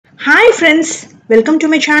Hi friends, welcome to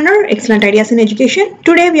my channel Excellent Ideas in Education.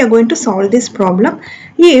 Today we are going to solve this problem.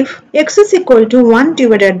 If x is equal to 1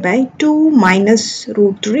 divided by 2 minus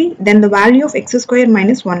root 3, then the value of x square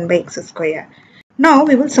minus 1 by x square. Now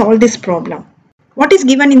we will solve this problem. What is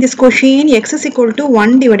given in this question? X is equal to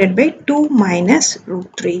 1 divided by 2 minus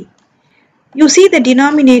root 3. You see the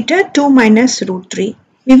denominator 2 minus root 3.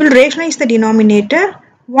 We will rationalize the denominator.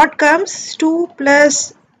 What comes? 2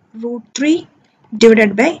 plus root 3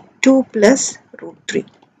 divided by 2 plus root 3.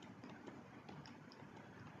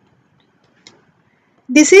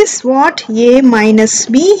 This is what? A minus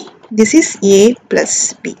b. This is a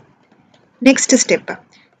plus b. Next step.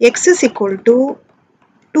 X is equal to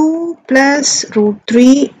 2 plus root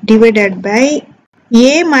 3 divided by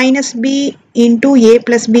a minus b into a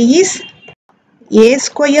plus b is a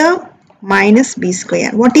square minus b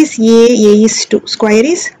square. What is a? A is 2. Square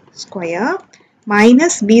is square.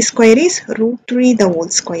 Minus b square is root 3 the whole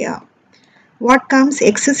square. What comes?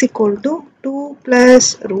 X is equal to 2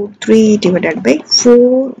 plus root 3 divided by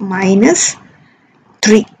 4 minus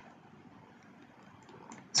 3.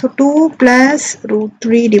 So 2 plus root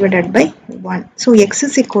 3 divided by 1. So x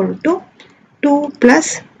is equal to 2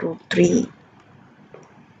 plus root 3.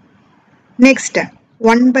 Next,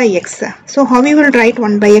 1 by x. So how we will write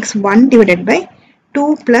 1 by x? 1 divided by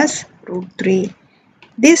 2 plus root 3.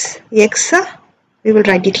 This x, we will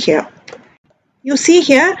write it here. You see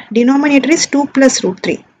here, denominator is 2 plus root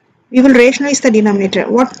 3. We will rationalize the denominator.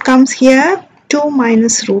 What comes here? 2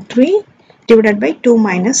 minus root 3 divided by 2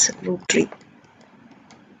 minus root 3.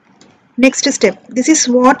 Next step. This is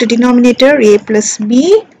what? Denominator a plus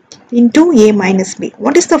b into a minus b.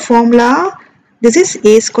 What is the formula? This is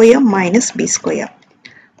a square minus b square.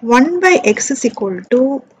 1 by x is equal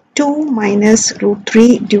to 2 minus root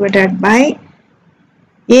 3 divided by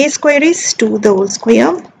a square is 2 the whole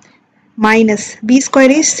square minus b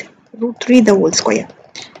square is root 3 the whole square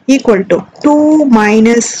equal to 2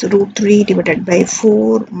 minus root 3 divided by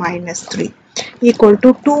 4 minus 3 equal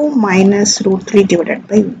to 2 minus root 3 divided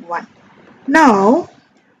by 1. Now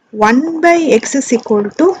 1 by x is equal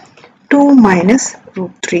to 2 minus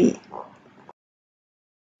root 3.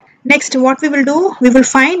 Next, what we will do? We will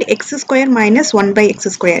find x square minus 1 by x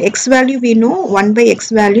square. X value we know, 1 by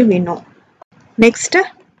x value we know. Next,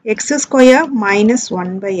 x square minus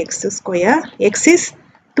 1 by x square. X is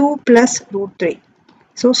 2 plus root 3.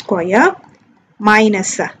 So square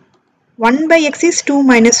minus 1 by x is 2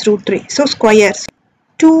 minus root 3. So square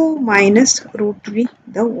 2 minus root 3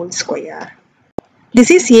 the whole square.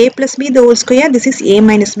 This is a plus b the whole square. This is a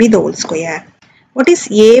minus b the whole square. What is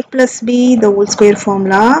a plus b the whole square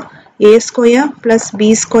formula? A square plus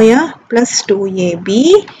b square plus 2ab.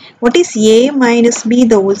 What is a minus b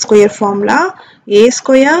the whole square formula? A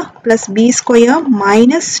square plus b square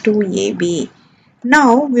minus 2ab.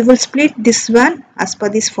 Now we will split this one as per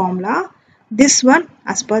this formula, this one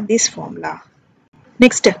as per this formula.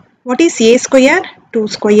 Next, what is a square? 2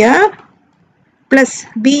 square plus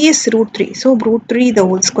b is root 3. So root 3 the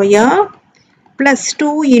whole square plus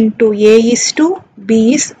 2 into a is 2,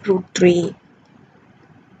 b is root 3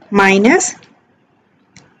 minus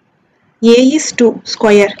a is 2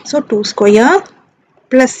 square. So 2 square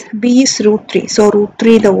plus b is root 3. So root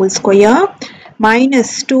 3 the whole square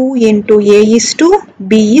minus 2 into a is 2,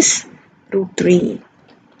 b is root 3.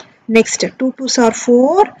 Next, 2 2s are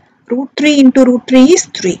 4. Root 3 into root 3 is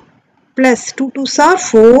 3. Plus 2 2s are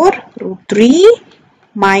 4 root 3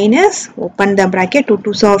 minus, open the bracket, 2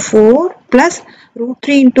 2s are 4 plus root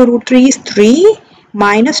 3 into root 3 is 3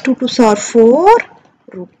 minus 2 2s are 4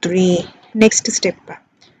 root 3. Next step.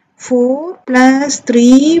 4 plus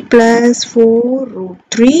 3 plus 4 root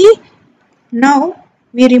 3. Now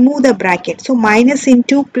we remove the bracket. So minus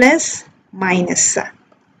into plus minus.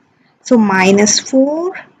 So minus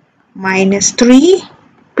 4 minus 3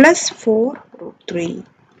 plus 4 root 3.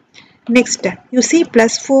 Next, you see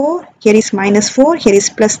plus 4, here is minus 4, here is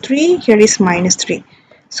plus 3, here is minus 3.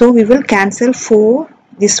 So we will cancel 4,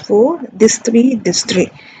 this 3, this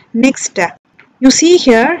 3. Next, you see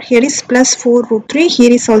here is plus 4 root 3,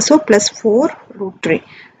 here is also plus 4 root 3.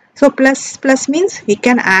 So plus means we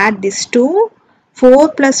can add this to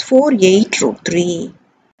 4 plus 4, 8 root 3.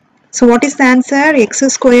 So what is the answer? X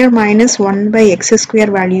square minus 1 by x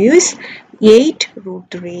square value is 8 root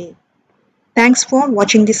 3. Thanks for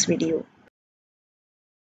watching this video.